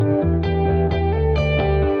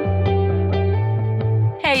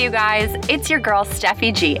Hey, you guys, it's your girl,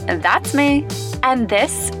 Steffi G. That's me. And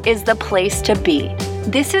this is the place to be.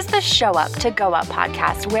 This is the Show Up to Go Up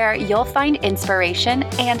podcast where you'll find inspiration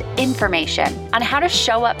and information on how to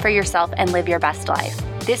show up for yourself and live your best life.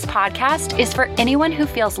 This podcast is for anyone who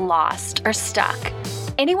feels lost or stuck.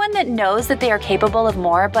 Anyone that knows that they are capable of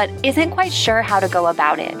more but isn't quite sure how to go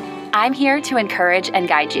about it. I'm here to encourage and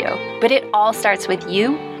guide you, but it all starts with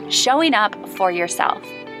you showing up for yourself.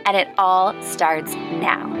 And it all starts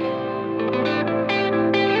now.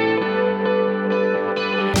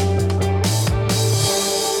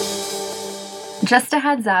 Just a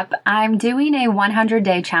heads up, I'm doing a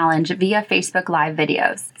 100-day challenge via Facebook Live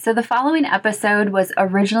videos. So the following episode was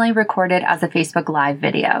originally recorded as a Facebook Live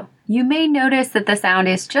video. You may notice that the sound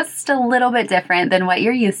is just a little bit different than what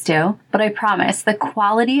you're used to, but I promise the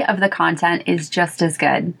quality of the content is just as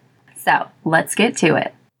good. So let's get to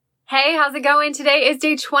it. Hey, how's it going? Today is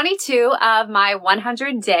day 22 of my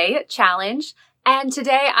 100-day challenge. And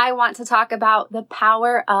today I want to talk about the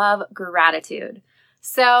power of gratitude.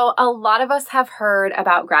 So a lot of us have heard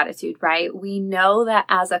about gratitude, right? We know that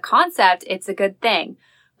as a concept, it's a good thing.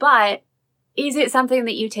 But is it something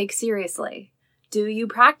that you take seriously? Do you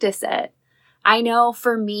practice it? I know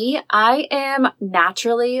for me, I am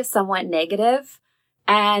naturally somewhat negative,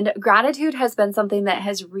 and gratitude has been something that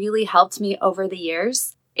has really helped me over the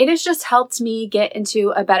years. It has just helped me get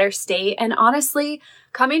into a better state. And honestly,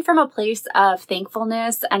 coming from a place of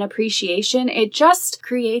thankfulness and appreciation, it just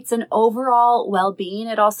creates an overall well-being.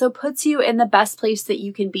 It also puts you in the best place that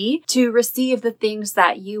you can be to receive the things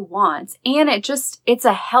that you want. And it's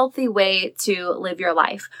a healthy way to live your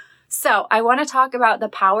life. So I want to talk about the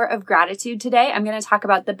power of gratitude today. I'm going to talk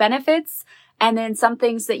about the benefits and then some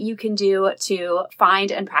things that you can do to find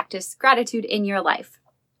and practice gratitude in your life.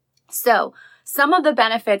 So some of the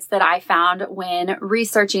benefits that I found when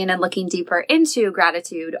researching and looking deeper into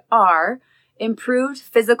gratitude are improved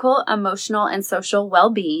physical, emotional, and social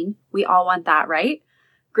well-being. We all want that, right?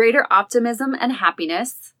 Greater optimism and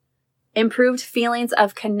happiness. Improved feelings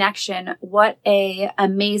of connection. What an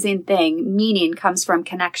amazing thing. Meaning comes from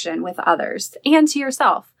connection with others and to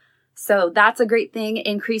yourself. So that's a great thing.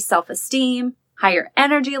 Increased self-esteem, higher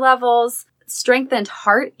energy levels, strengthened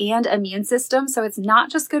heart and immune system. So it's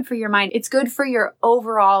not just good for your mind, it's good for your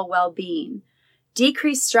overall well-being.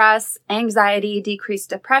 Decreased stress, anxiety, decreased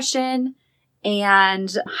depression,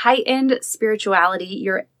 and heightened spirituality.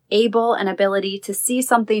 You're able and ability to see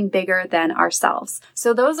something bigger than ourselves.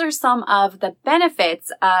 So those are some of the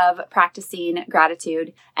benefits of practicing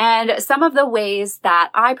gratitude and some of the ways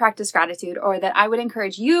that I practice gratitude or that I would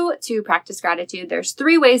encourage you to practice gratitude. There's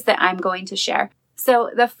 3 ways that I'm going to share.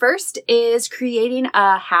 So the first is creating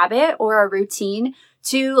a habit or a routine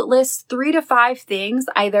to list 3 to 5 things,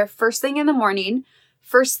 either first thing in the morning,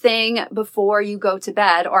 first thing before you go to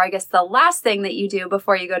bed, or I guess the last thing that you do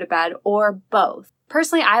before you go to bed, or both.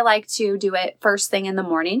 Personally, I like to do it first thing in the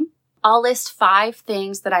morning. I'll list 5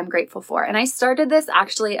 things that I'm grateful for. And I started this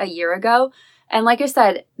actually a year ago. And like I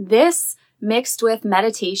said, this mixed with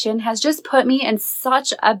meditation has just put me in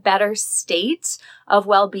such a better state of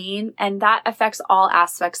well-being, and that affects all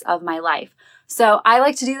aspects of my life. So I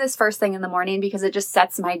like to do this first thing in the morning because it just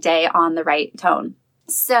sets my day on the right tone.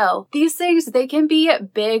 So these things, they can be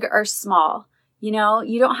big or small. You know,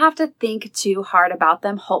 you don't have to think too hard about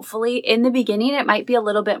them. Hopefully, in the beginning, it might be a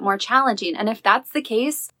little bit more challenging. And if that's the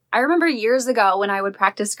case, I remember years ago when I would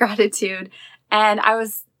practice gratitude and I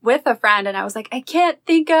was with a friend and I was like, I can't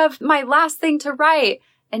think of my last thing to write.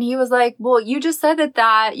 And he was like, well, you just said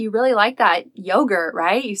that you really like that yogurt,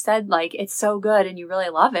 right? You said like, it's so good and you really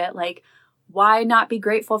love it. Like, why not be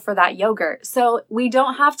grateful for that yogurt? So we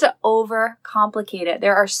don't have to overcomplicate it.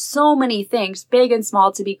 There are so many things, big and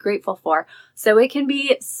small, to be grateful for. So it can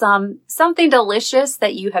be something delicious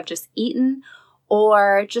that you have just eaten,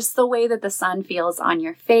 or just the way that the sun feels on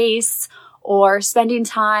your face, or spending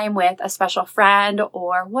time with a special friend,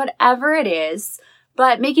 or whatever it is.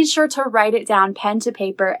 But making sure to write it down, pen to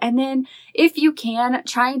paper, and then if you can,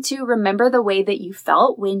 trying to remember the way that you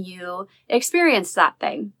felt when you experienced that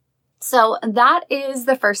thing. So that is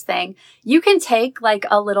the first thing. You can take like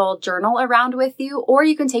a little journal around with you, or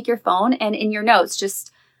you can take your phone and in your notes,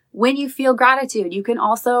 just when you feel gratitude, you can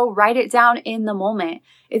also write it down in the moment.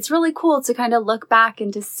 It's really cool to kind of look back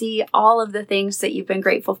and to see all of the things that you've been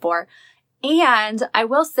grateful for. And I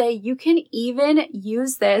will say you can even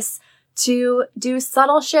use this to do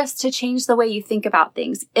subtle shifts to change the way you think about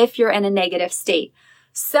things if you're in a negative state.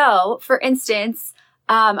 So for instance,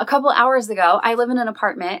 a couple hours ago, I live in an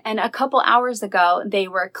apartment, and a couple hours ago, they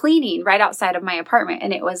were cleaning right outside of my apartment,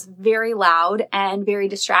 and it was very loud and very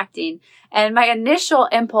distracting. And my initial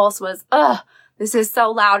impulse was, this is so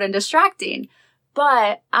loud and distracting.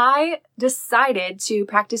 But I decided to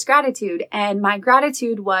practice gratitude, and my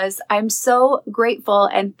gratitude was I'm so grateful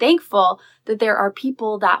and thankful that there are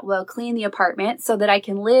people that will clean the apartment so that I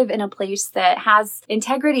can live in a place that has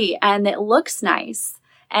integrity and that looks nice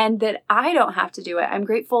and that I don't have to do it. I'm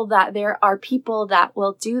grateful that there are people that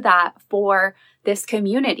will do that for this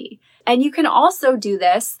community. And you can also do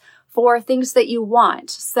this for things that you want.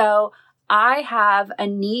 So I have a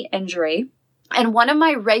knee injury. And one of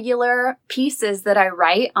my regular pieces that I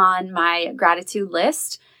write on my gratitude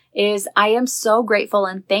list is I am so grateful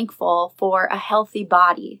and thankful for a healthy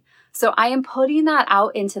body. So I am putting that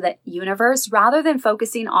out into the universe rather than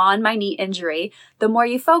focusing on my knee injury. The more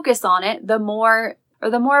you focus on it, the more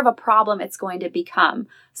of a problem it's going to become.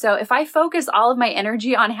 So if I focus all of my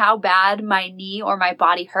energy on how bad my knee or my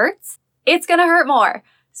body hurts, it's going to hurt more.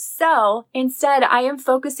 So instead, I am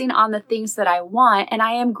focusing on the things that I want, and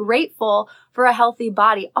I am grateful for a healthy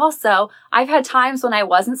body. Also, I've had times when I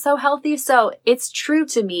wasn't so healthy, so it's true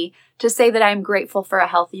to me to say that I'm grateful for a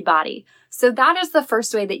healthy body. So that is the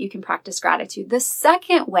first way that you can practice gratitude. The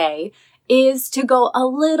second way is to go a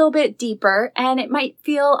little bit deeper, and it might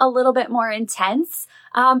feel a little bit more intense,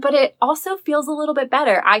 but it also feels a little bit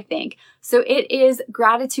better, I think. So it is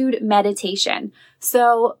gratitude meditation.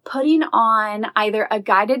 So putting on either a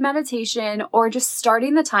guided meditation or just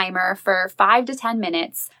starting the timer for 5 to 10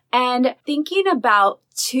 minutes and thinking about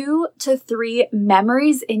 2 to 3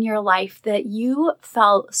 memories in your life that you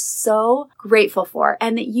felt so grateful for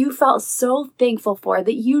and that you felt so thankful for,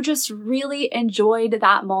 that you just really enjoyed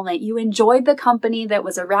that moment. You enjoyed the company that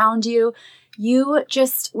was around you. You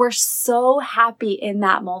just were so happy in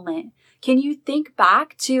that moment. Can you think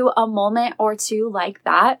back to a moment or two like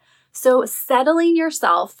that? So settling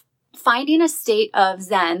yourself, finding a state of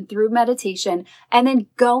Zen through meditation, and then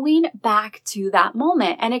going back to that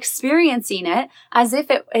moment and experiencing it as if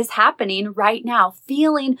it is happening right now,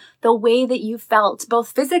 feeling the way that you felt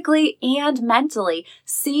both physically and mentally,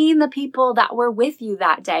 seeing the people that were with you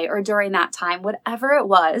that day or during that time, whatever it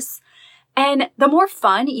was. And the more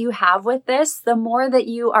fun you have with this, the more that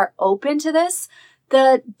you are open to this,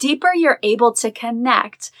 the deeper you're able to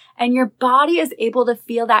connect, and your body is able to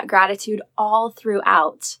feel that gratitude all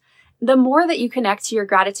throughout. The more that you connect to your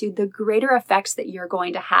gratitude, the greater effects that you're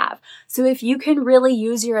going to have. So if you can really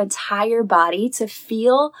use your entire body to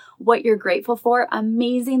feel what you're grateful for,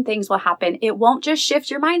 amazing things will happen. It won't just shift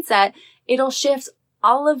your mindset, it'll shift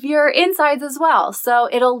all of your insides as well. So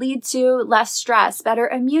it'll lead to less stress, better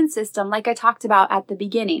immune system, like I talked about at the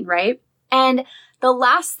beginning, right? And the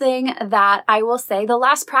last thing that I will say, the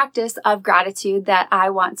last practice of gratitude that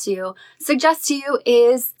I want to suggest to you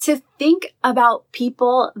is to think about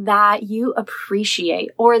people that you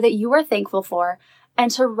appreciate or that you are thankful for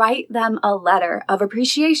and to write them a letter of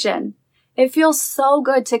appreciation. It feels so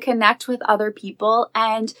good to connect with other people,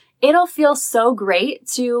 and it'll feel so great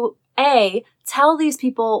to tell these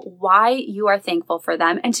people why you are thankful for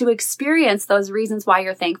them and to experience those reasons why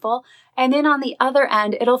you're thankful. And then on the other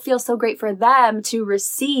end, it'll feel so great for them to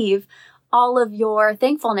receive all of your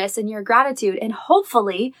thankfulness and your gratitude. And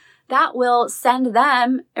hopefully that will send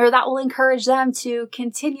them, or that will encourage them to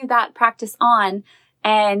continue that practice on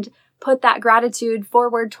and put that gratitude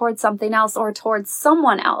forward towards something else or towards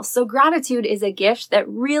someone else. So gratitude is a gift that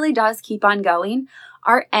really does keep on going.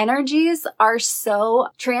 Our energies are so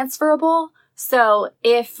transferable. So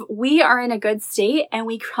if we are in a good state and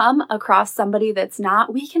we come across somebody that's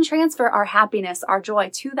not, we can transfer our happiness, our joy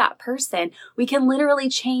to that person. We can literally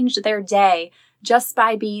change their day just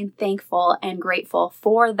by being thankful and grateful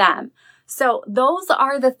for them. So those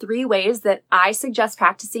are the 3 ways that I suggest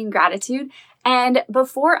practicing gratitude. And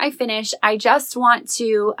before I finish, I just want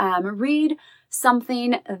to read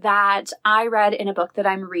something that I read in a book that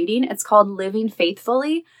I'm reading. It's called Living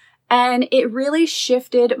Faithfully. And it really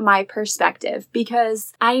shifted my perspective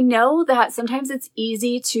because I know that sometimes it's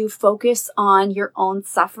easy to focus on your own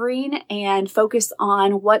suffering and focus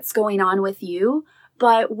on what's going on with you.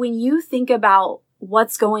 But when you think about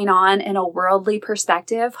what's going on in a worldly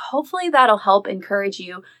perspective, hopefully that'll help encourage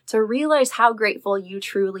you to realize how grateful you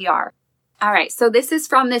truly are. All right, so this is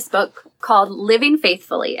from this book called Living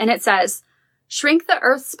Faithfully, and it says, shrink the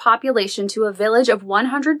Earth's population to a village of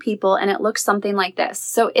 100 people, and it looks something like this.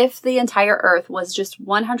 So if the entire Earth was just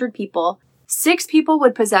 100 people, 6 people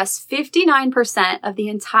would possess 59% of the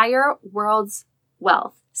entire world's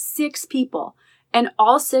wealth. 6 people. And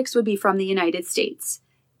all 6 would be from the United States.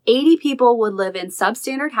 80 people would live in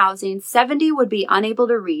substandard housing. 70 would be unable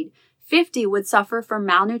to read. 50 would suffer from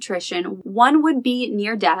malnutrition. 1 would be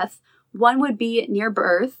near death. 1 would be near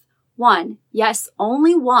birth. 1, yes,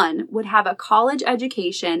 only 1 would have a college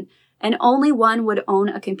education, and only one would own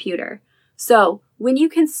a computer. So, when you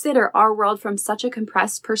consider our world from such a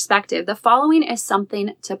compressed perspective, the following is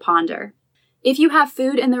something to ponder. If you have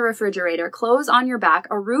food in the refrigerator, clothes on your back,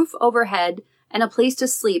 a roof overhead, and a place to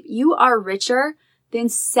sleep, you are richer than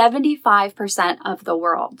 75% of the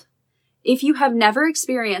world. If you have never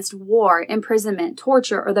experienced war, imprisonment,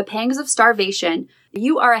 torture, or the pangs of starvation,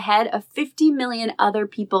 you are ahead of 50 million other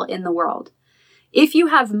people in the world. If you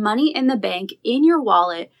have money in the bank, in your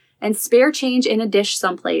wallet, and spare change in a dish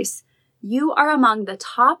someplace, you are among the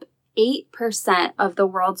top 8% of the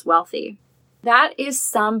world's wealthy. That is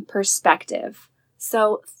some perspective.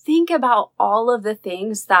 So think about all of the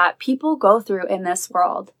things that people go through in this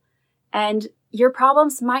world. And your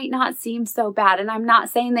problems might not seem so bad. And I'm not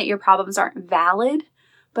saying that your problems aren't valid,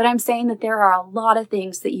 but I'm saying that there are a lot of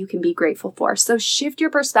things that you can be grateful for. So shift your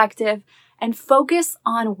perspective and focus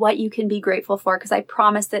on what you can be grateful for, because I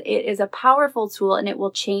promise that it is a powerful tool and it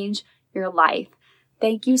will change your life.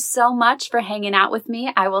 Thank you so much for hanging out with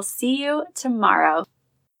me. I will see you tomorrow.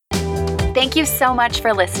 Thank you so much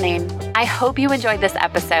for listening. I hope you enjoyed this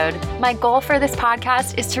episode. My goal for this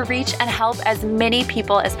podcast is to reach and help as many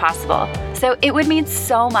people as possible. So it would mean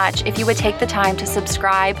so much if you would take the time to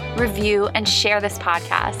subscribe, review, and share this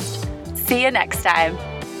podcast. See you next time.